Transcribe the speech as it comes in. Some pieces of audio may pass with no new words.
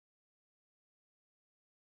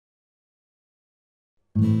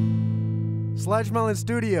Sledge Melon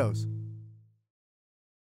Studios.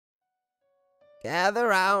 Gather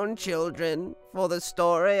round, children, for the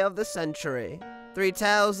story of the century. 3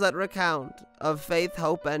 tales that recount of faith,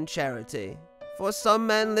 hope, and charity. For some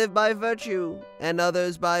men live by virtue, and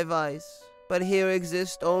others by vice. But here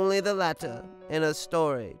exists only the latter, in a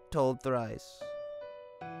story told thrice.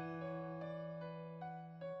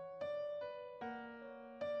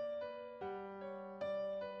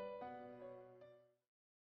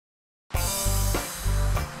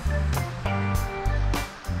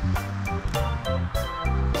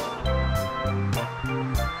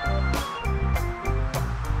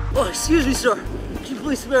 Oh, excuse me, sir. Can you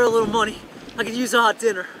please spare a little money? I could use a hot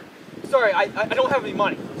dinner. Sorry, I don't have any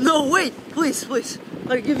money. No, wait! Please, please.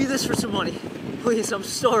 I could give you this for some money. Please, I'm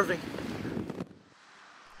starving.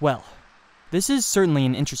 Well, this is certainly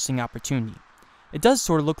an interesting opportunity. It does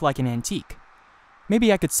sort of look like an antique.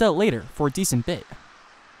 Maybe I could sell it later for a decent bit.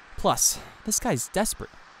 Plus, this guy's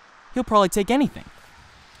desperate. He'll probably take anything.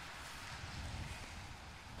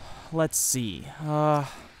 Let's see,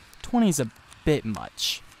 20's a bit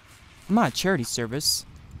much. I'm not a charity service,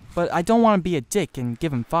 but I don't want to be a dick and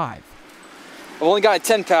give him 5. I've only got a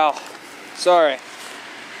 10, pal. Sorry.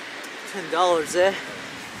 $10, eh?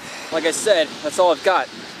 Like I said, that's all I've got.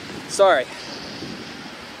 Sorry.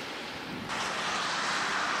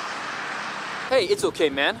 Hey, it's okay,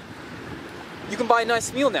 man. You can buy a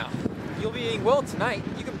nice meal now. You'll be eating well tonight.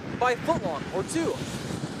 You can buy a footlong or 2.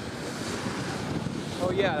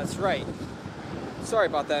 Oh yeah, that's right. Sorry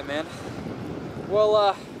about that, man.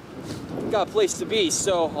 Well, got a place to be,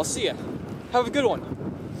 so I'll see ya. Have a good one.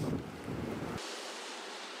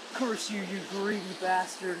 Curse you, you greedy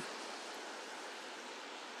bastard.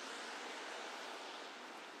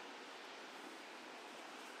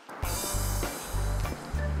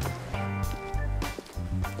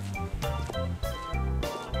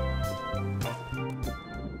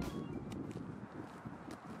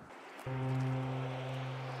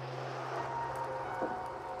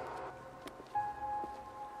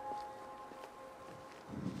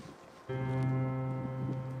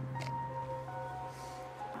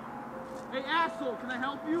 Hey, asshole, can I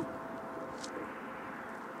help you?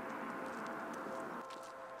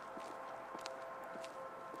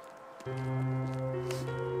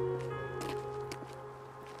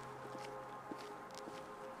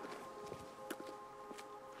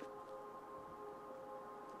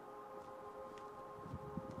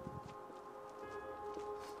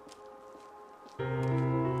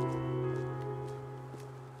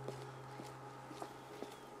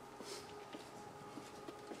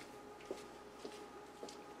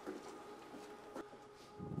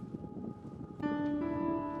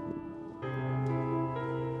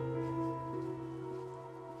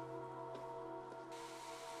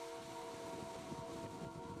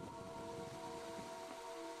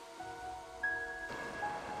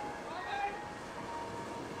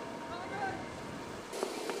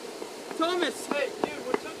 Thomas! Hey, dude,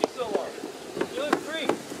 what took you so long? You look free.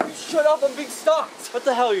 You shut up, I'm being stalked. What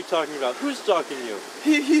the hell are you talking about? Who's stalking you?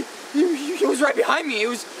 He was right behind me. It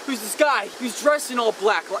was this guy. He was dressed in all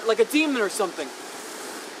black, like a demon or something.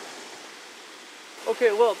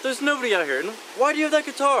 Okay, well, there's nobody out here. Why do you have that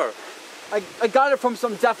guitar? I got it from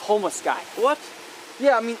some deaf homeless guy. What?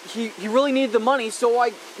 Yeah, I mean, he really needed the money, so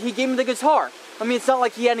he gave me the guitar. I mean, it's not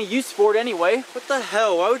like he had any use for it anyway. What the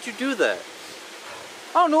hell? Why would you do that?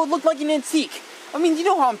 I don't know, it looked like an antique. I mean, you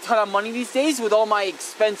know how I'm tight on money these days with all my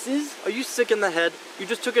expenses. Are you sick in the head? You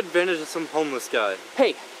just took advantage of some homeless guy.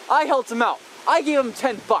 Hey, I helped him out. I gave him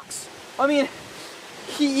 10 bucks. I mean,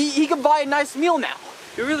 he could buy a nice meal now.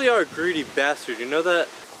 You really are a greedy bastard, you know that?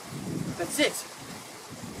 That's it.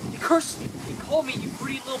 He cursed me. He called me, you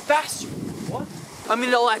greedy little bastard. What? I mean,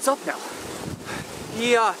 it all adds up now.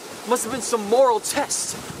 He, must have been some moral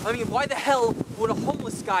test. I mean, why the hell would a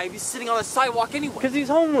homeless guy be sitting on the sidewalk anyway? Because he's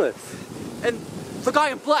homeless. And the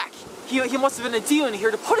guy in black, he must have been a demon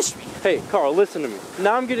here to punish me. Hey, Carl, listen to me.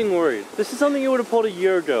 Now I'm getting worried. This is something you would have pulled a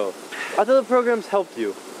year ago. I thought the programs helped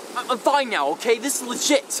you. I'm fine now, okay? This is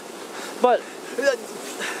legit. But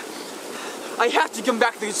I have to give him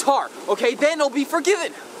back the guitar, okay? Then I'll be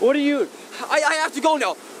forgiven. what are you... I have to go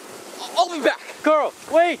now. I'll be back. Carl,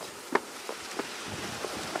 wait!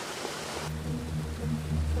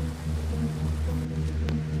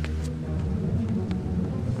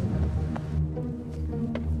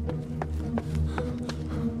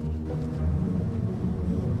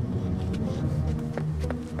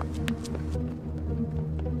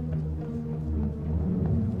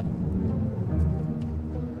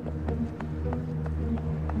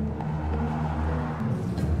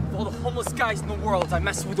 Of all the homeless guys in the world, I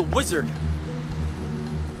messed with a wizard.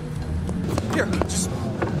 Here, just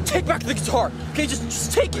take back the guitar. Okay,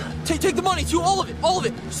 just take it. Take the money too, all of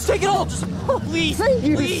it. Just take it all. Just please, Thank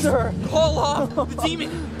you, please, sir. call off the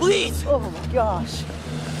demon, please. Oh my gosh.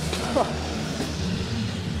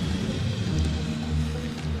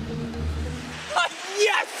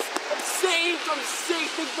 Yes! I'm saved,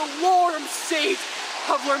 thank the Lord, I'm saved!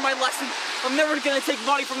 I've learned my lesson. I'm never gonna take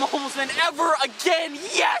money from the homeless man ever again,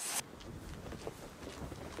 yes!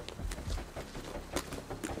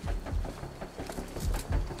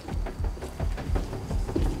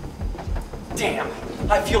 Damn,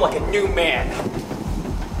 I feel like a new man.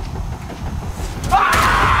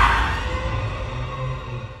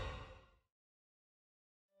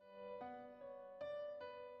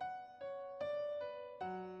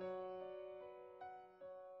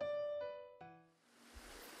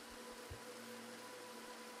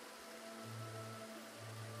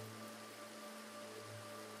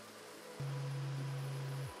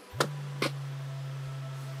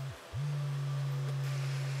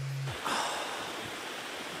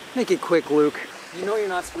 Make it quick, Luke. You know you're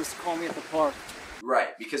not supposed to call me at the park. Right,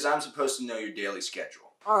 because I'm supposed to know your daily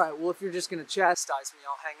schedule. Alright, well if you're just gonna chastise me,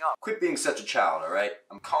 I'll hang up. Quit being such a child, alright?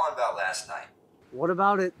 I'm calling about last night. What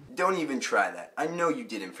about it? Don't even try that. I know you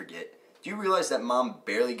didn't forget. Do you realize that Mom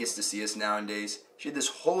barely gets to see us nowadays? She had this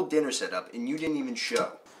whole dinner set up and you didn't even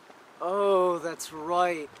show. Oh, that's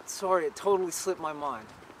right. Sorry, it totally slipped my mind.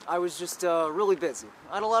 I was just really busy.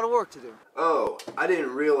 I had a lot of work to do. Oh, I didn't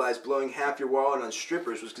realize blowing half your wallet on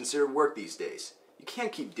strippers was considered work these days. You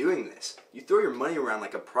can't keep doing this. You throw your money around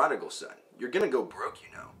like a prodigal son. You're gonna go broke, you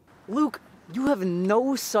know. Luke, you have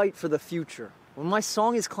no sight for the future. When my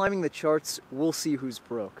song is climbing the charts, we'll see who's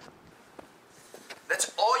broke.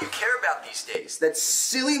 That's all you care about these days. That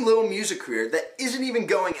silly little music career that isn't even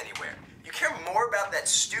going anywhere. You care more about that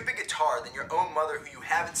stupid guitar than your own mother who you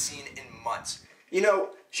haven't seen in months. You know,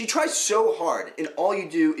 she tries so hard and all you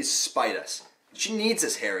do is spite us. She needs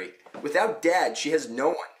us, Harry. Without Dad, she has no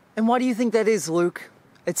one. And why do you think that is, Luke?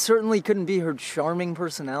 It certainly couldn't be her charming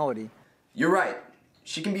personality. You're right.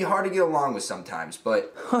 She can be hard to get along with sometimes,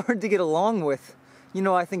 but... Hard to get along with. You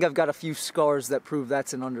know, I think I've got a few scars that prove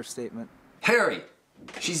that's an understatement. Harry,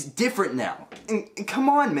 she's different now. And come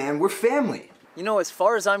on, man, we're family. You know, as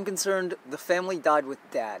far as I'm concerned, the family died with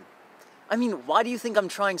Dad. I mean, why do you think I'm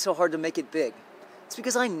trying so hard to make it big? It's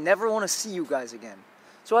because I never want to see you guys again.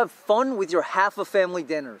 So have fun with your half-a-family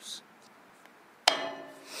dinners.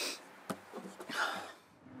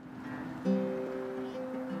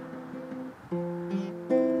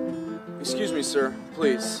 Excuse me, sir.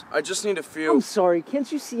 Please. I just need a few... I'm sorry, can't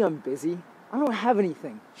you see I'm busy? I don't have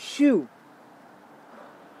anything. Shoo!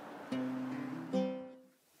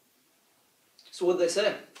 So what'd they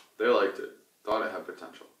say? They liked it. Thought it had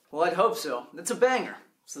potential. Well, I'd hope so. It's a banger.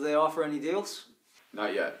 So they offer any deals?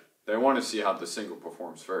 Not yet. They want to see how the single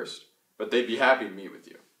performs first. But they'd be happy to meet with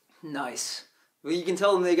you. Nice. Well, you can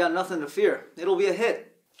tell them they got nothing to fear. It'll be a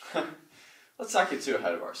hit. Let's not get too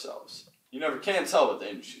ahead of ourselves. You never can tell what the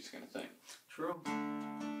industry's going to think. True.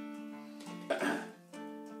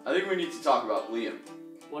 I think we need to talk about Liam.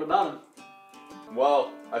 What about him?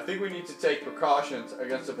 Well, I think we need to take precautions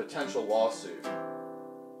against a potential lawsuit.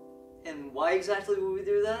 And why exactly would we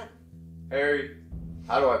do that? Harry,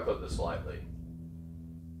 how do I put this lightly?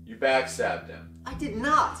 You backstabbed him. I did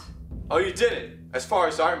not! Oh, you didn't? As far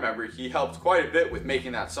as I remember, he helped quite a bit with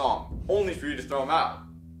making that song, only for you to throw him out.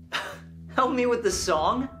 Help me with the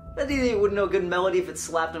song? That idiot wouldn't know good melody if it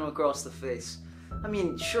slapped him across the face. I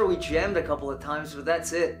mean, sure, we jammed a couple of times, but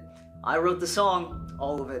that's it. I wrote the song,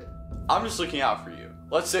 all of it. I'm just looking out for you.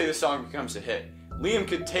 Let's say the song becomes a hit. Liam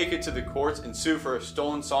could take it to the courts and sue for a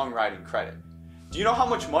stolen songwriting credit. Do you know how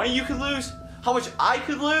much money you could lose? How much I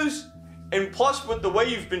could lose? And plus, with the way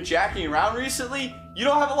you've been jacking around recently, you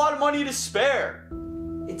don't have a lot of money to spare.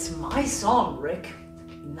 It's my song, Rick.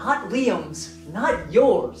 Not Liam's, not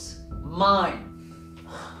yours. Mine.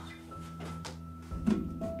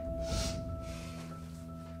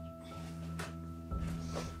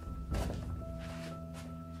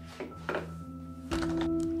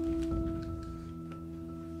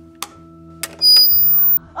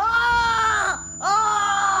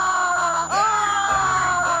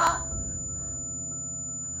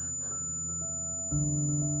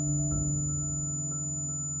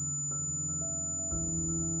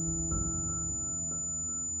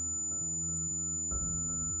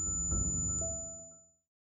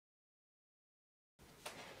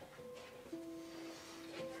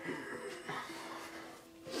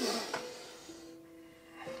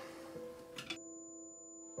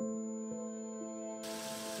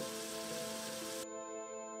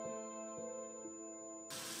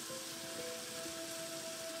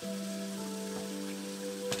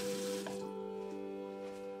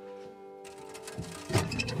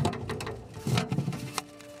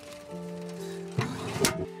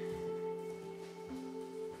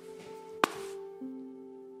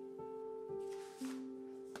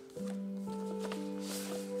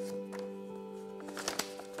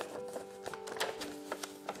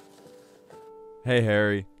 Hey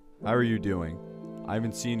Harry, how are you doing? I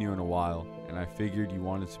haven't seen you in a while, and I figured you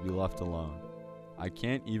wanted to be left alone. I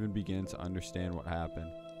can't even begin to understand what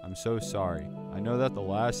happened. I'm so sorry. I know that the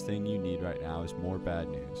last thing you need right now is more bad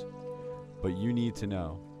news. But you need to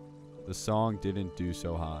know, the song didn't do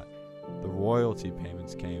so hot. The royalty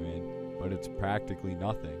payments came in, but it's practically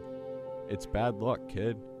nothing. It's bad luck,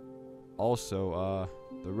 kid. Also,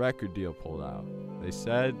 the record deal pulled out. They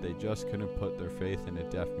said they just couldn't put their faith in a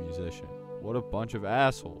deaf musician. What a bunch of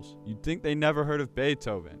assholes. You'd think they never heard of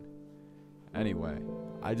Beethoven. Anyway,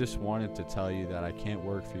 I just wanted to tell you that I can't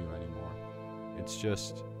work for you anymore. It's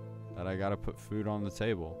just that I gotta put food on the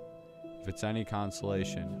table. If it's any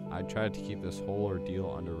consolation, I tried to keep this whole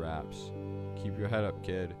ordeal under wraps. Keep your head up,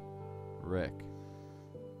 kid. Rick.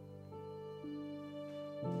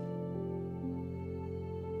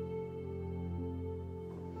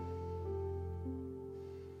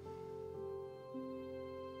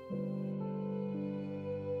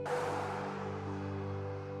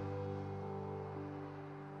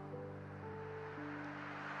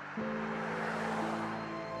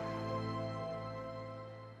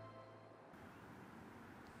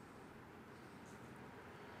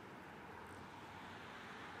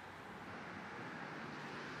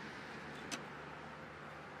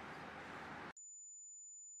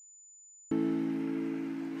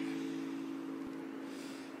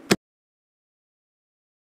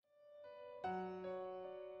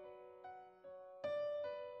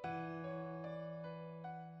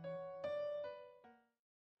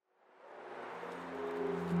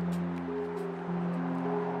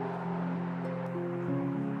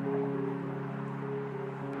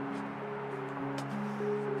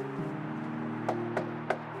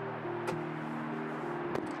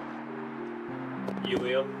 You,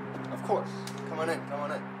 Leo? Of course. Come on in, come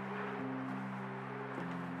on in.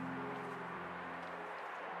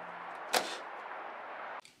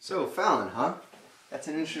 So, Fallon, huh? That's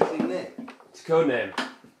an interesting name. It's a code name.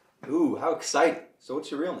 Ooh, how exciting. So what's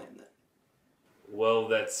your real name then? Well,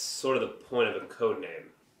 that's sort of the point of a code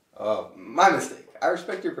name. Oh, my mistake. I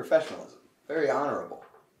respect your professionalism. Very honorable.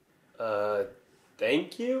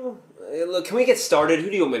 Thank you? Look, can we get started? Who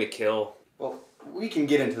do you want me to kill? Well, we can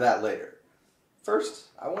get into that later. First,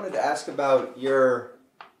 I wanted to ask about your...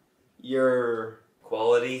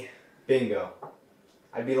 Quality? Bingo.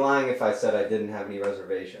 I'd be lying if I said I didn't have any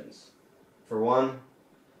reservations. For one,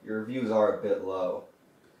 your reviews are a bit low.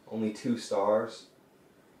 Only 2 stars.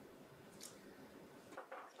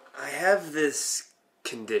 I have this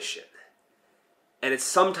condition, and it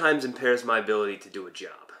sometimes impairs my ability to do a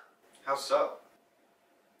job. How so?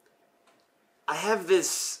 I have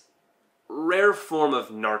this rare form of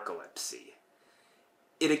narcolepsy.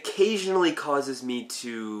 It occasionally causes me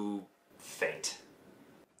to faint.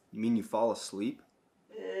 You mean you fall asleep?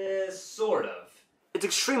 Sort of. It's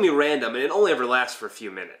extremely random, and it only ever lasts for a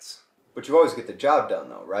few minutes. But you always get the job done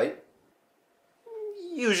though, right?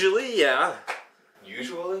 Usually, yeah.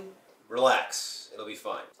 Usually? Relax. It'll be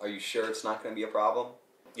fine. Are you sure it's not going to be a problem?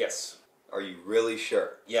 Yes. Are you really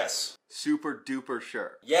sure? Yes. Super duper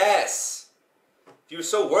sure. Yes! If you were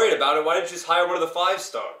so worried about it, why didn't you just hire one of the 5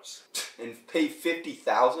 stars? And pay $50,000?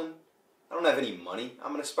 I don't have any money.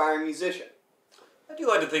 I'm an aspiring musician. I do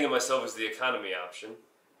like to think of myself as the economy option.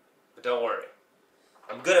 But don't worry.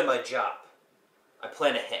 I'm good at my job. I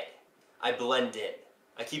plan ahead. I blend in.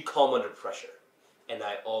 I keep calm under pressure. And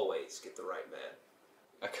I always get the right man.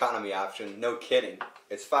 Economy option? No kidding.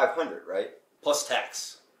 It's $500, right? Plus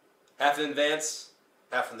tax. Half in advance,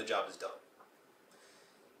 half when the job is done.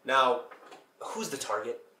 Now, who's the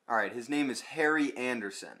target? Alright, his name is Harry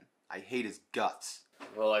Anderson. I hate his guts.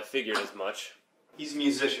 Well, I figured as much. He's a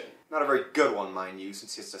musician. Not a very good one, mind you,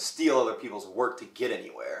 since he has to steal other people's work to get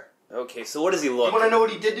anywhere. Okay, so what does he look like? You want to know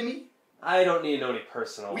what he did to me? I don't need to know any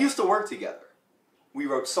personal. We used to work together. We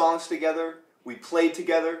wrote songs together. We played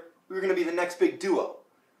together. We were going to be the next big duo.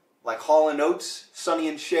 Like Hall & Oates, Sonny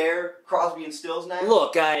and Cher, Crosby and Stills now.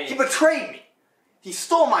 Look, He betrayed me! He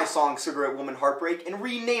stole my song Cigarette Woman Heartbreak and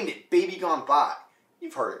renamed it Baby Gone By.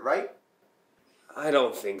 You've heard it, right? I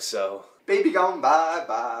don't think so. Baby gone bye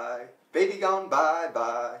bye. Baby gone bye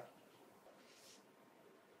bye.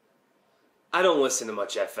 I don't listen to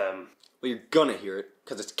much FM. Well, you're gonna hear it,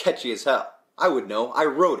 because it's catchy as hell. I would know. I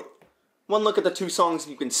wrote it. One look at the 2 songs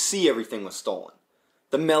and you can see everything was stolen.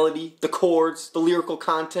 The melody, the chords, the lyrical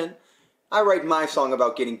content. I write my song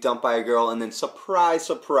about getting dumped by a girl and then surprise,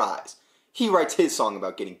 surprise, he writes his song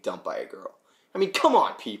about getting dumped by a girl. I mean, come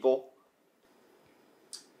on, people.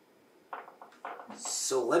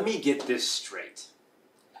 So let me get this straight.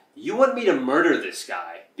 You want me to murder this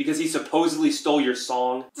guy because he supposedly stole your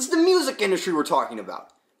song? This is the music industry we're talking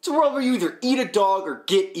about. It's a world where you either eat a dog or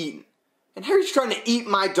get eaten. And Harry's trying to eat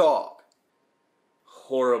my dog.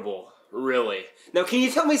 Horrible. Really. Now, can you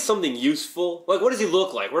tell me something useful? Like, what does he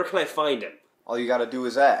look like? Where can I find him? All you gotta do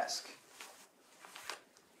is ask.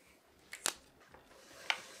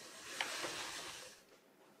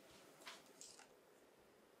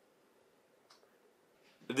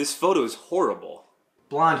 This photo is horrible.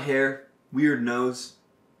 Blonde hair, weird nose,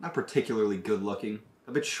 not particularly good looking,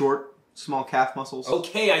 a bit short, small calf muscles.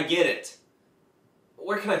 Okay, I get it.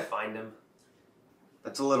 Where can I find him?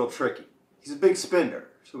 That's a little tricky. He's a big spender,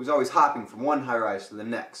 so he's always hopping from one high-rise to the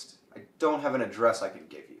next. I don't have an address I can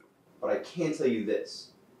give you, but I can tell you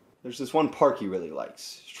this. There's this one park he really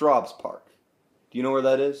likes, Straub's Park. Do you know where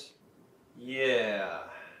that is? Yeah,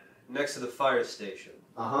 next to the fire station.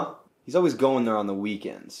 Uh-huh. He's always going there on the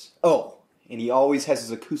weekends. Oh, and he always has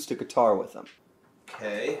his acoustic guitar with him.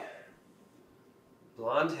 Okay.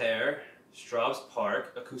 Blonde hair, Straub's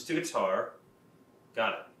Park, acoustic guitar.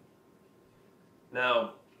 Got it.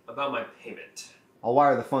 Now, about my payment. I'll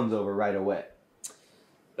wire the funds over right away.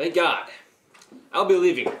 Thank God. I'll be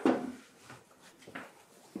leaving.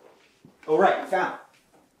 Oh, right, found.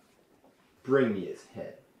 Bring me his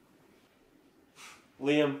head.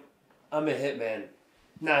 Liam, I'm a hitman,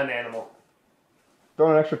 not an animal.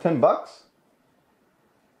 Throw an extra $10?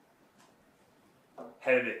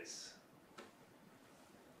 Head it is.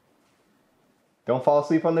 Don't fall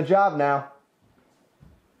asleep on the job now.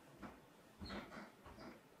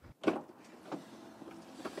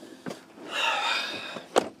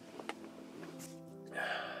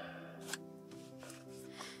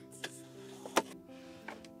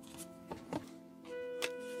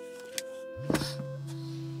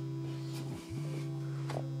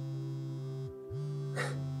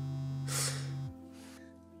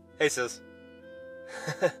 Hey, sis.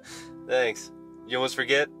 Thanks. You almost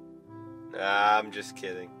forget? Nah, I'm just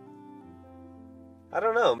kidding. I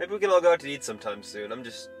don't know. Maybe we can all go out to eat sometime soon. I'm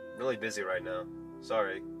just really busy right now.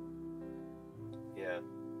 Sorry. Yeah.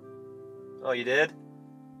 Oh, you did?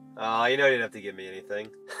 Oh, you know you didn't have to give me anything.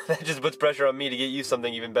 That just puts pressure on me to get you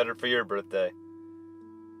something even better for your birthday.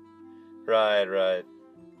 Right.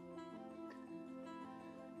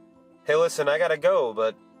 Hey, listen, I gotta go,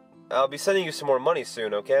 but I'll be sending you some more money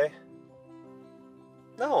soon, okay?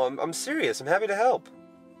 No, I'm serious. I'm happy to help.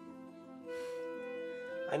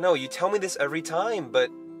 I know, you tell me this every time,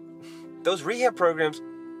 but those rehab programs...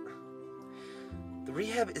 The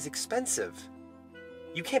rehab is expensive.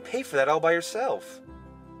 You can't pay for that all by yourself.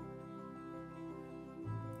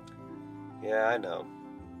 Yeah, I know.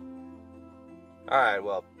 Alright,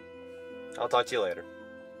 well, I'll talk to you later.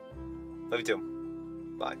 Love you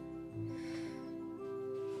too. Bye.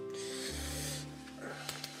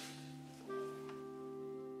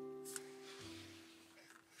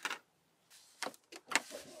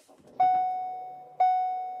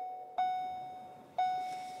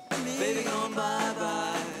 Baby gone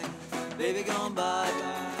bye-bye, baby gone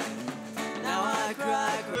bye-bye, now I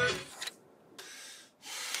cry.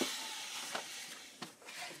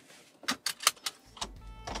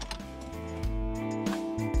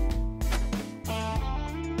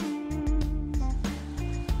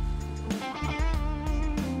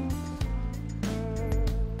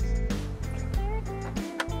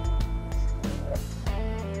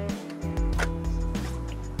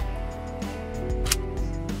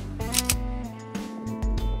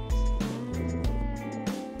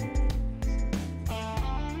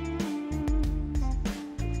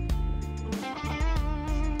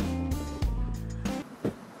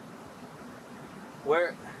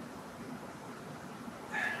 Where...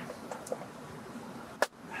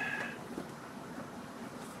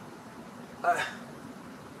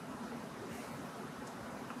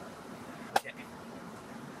 Okay.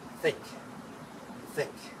 Think.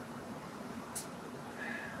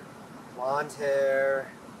 Blonde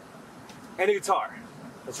hair... And a guitar.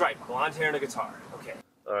 That's right, blonde hair and a guitar. Okay.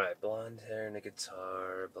 Alright, blonde hair and a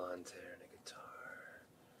guitar, blonde hair and a guitar.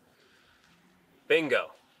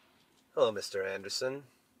 Bingo. Hello, Mr. Anderson.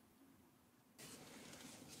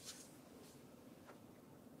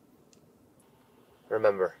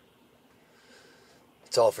 Remember,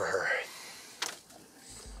 it's all for her.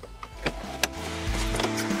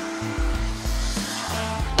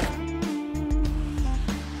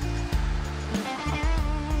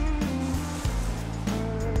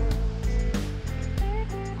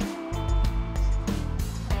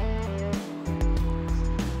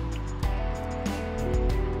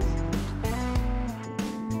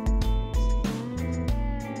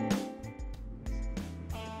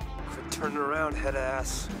 Turn around, head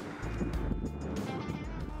ass.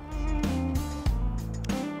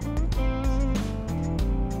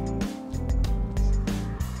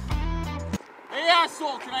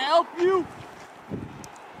 asshole. Can I help you?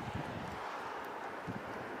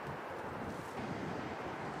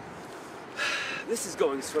 This is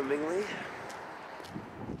going swimmingly.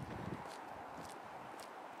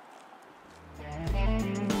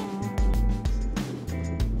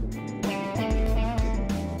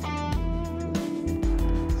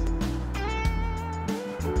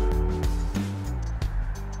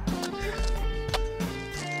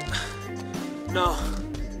 No.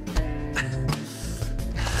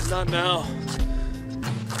 Not now.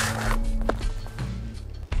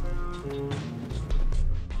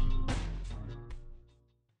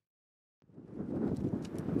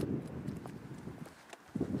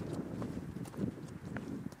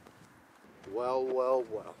 Well, well,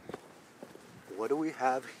 well. What do we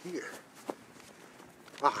have here?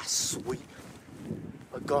 Ah, sweet.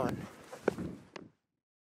 A gun.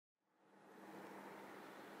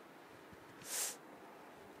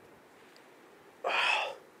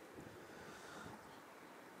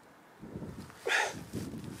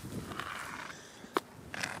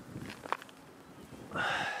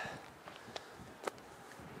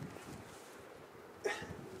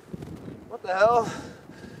 What the hell?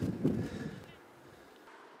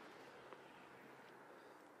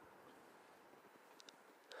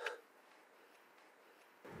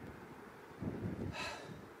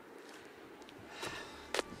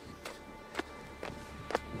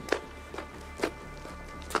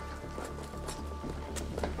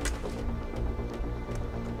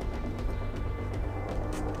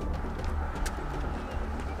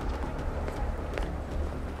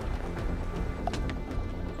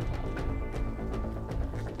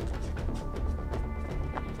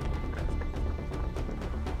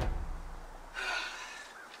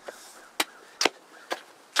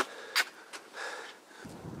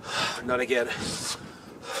 Not again.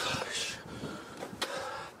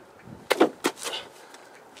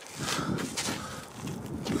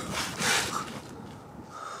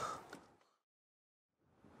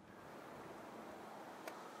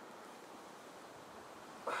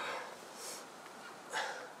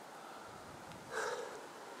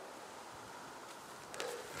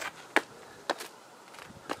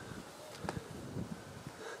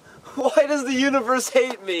 Why does the universe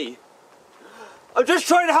hate me? I'm just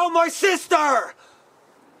trying to help my sister!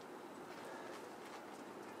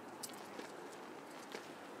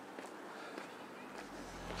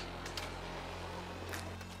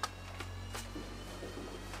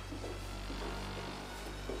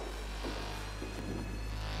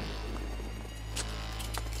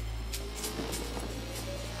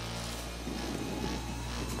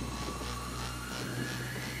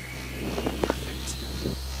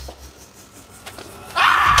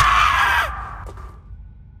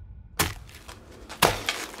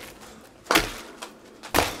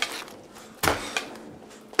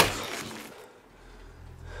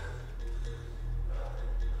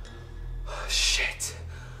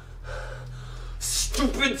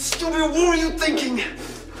 Stupid, what were you thinking?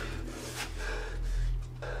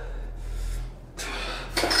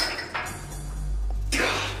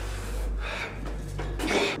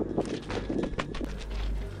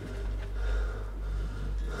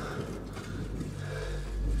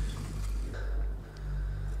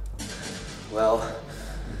 Well,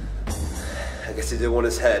 I guess he did want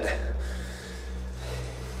his head.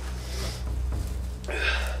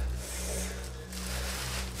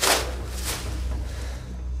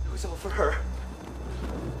 It was all for her.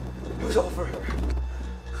 It was all for her.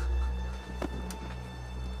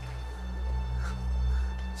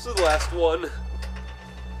 This is the last one.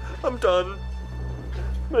 I'm done.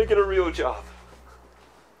 Make it a real job.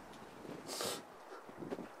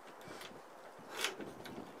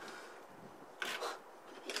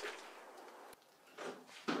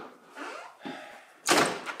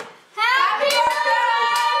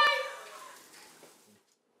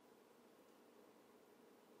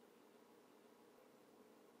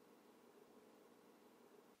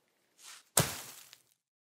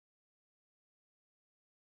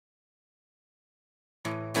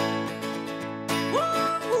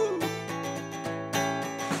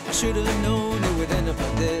 I should have known it would end up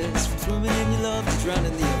like this. From swimming in your love to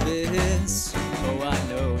drowning in the abyss. Oh, I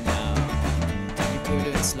know now. You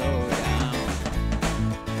couldn't slow down.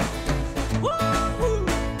 Woo!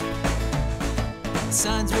 The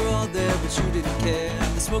signs were all there, but you didn't care.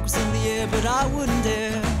 The smoke was in the air, but I wouldn't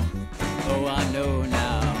dare. Oh, I know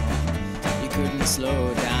now. You couldn't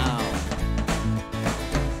slow down.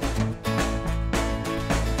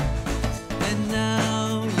 And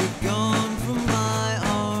now you're gone from my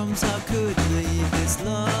arms. How could you leave? This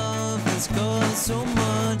love has caused so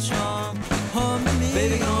much harm to me.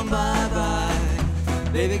 Baby, gone bye-bye.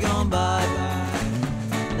 baby gone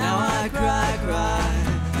bye-bye. Now I cry,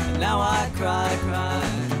 cry, now I cry, cry.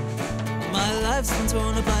 My life's been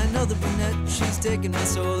torn up by another brunette. She's taking my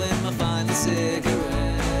soul and my final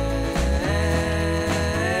cigarette.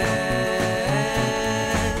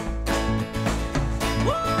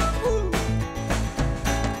 Woo-hoo.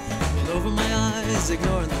 Roll over my eyes,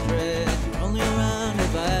 ignoring the dread. You're only around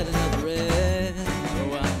if I had another red.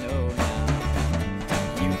 Oh, I know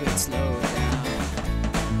now, you could slow down.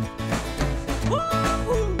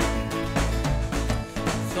 Woo-hoo.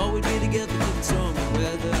 Thought we'd be together through the stormy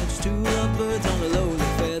weather, just two lovebirds on a lowly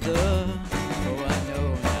feather. Oh, I know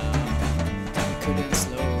now, you couldn't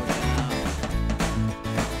slow down.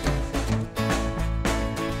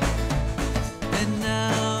 And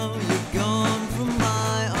now you're gone from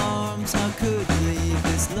my arms. How could you leave?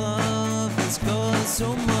 This love has caused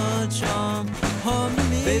so much harm to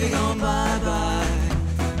me. Baby gone bye-bye,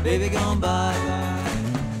 baby gone bye-bye.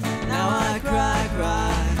 Now I cry,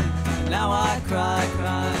 cry, now I cry,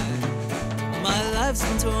 cry. My life's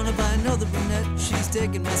been torn up by another brunette. She's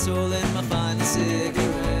taking my soul and my final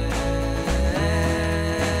cigarette.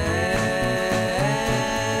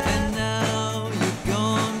 And now you're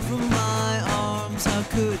gone from my arms. How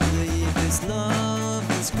could you leave? This love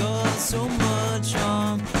has caused so much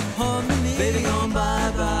harm to me. Baby gone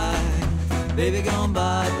bye-bye, baby gone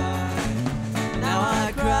bye-bye. Now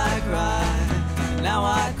I cry, cry, now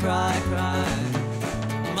I cry, cry.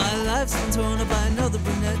 My life's been torn up by another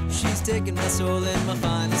brunette. She's taking my soul and my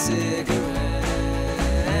final cigarette.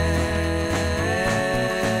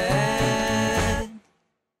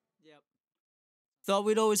 Yep. Thought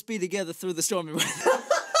we'd always be together through the stormy weather.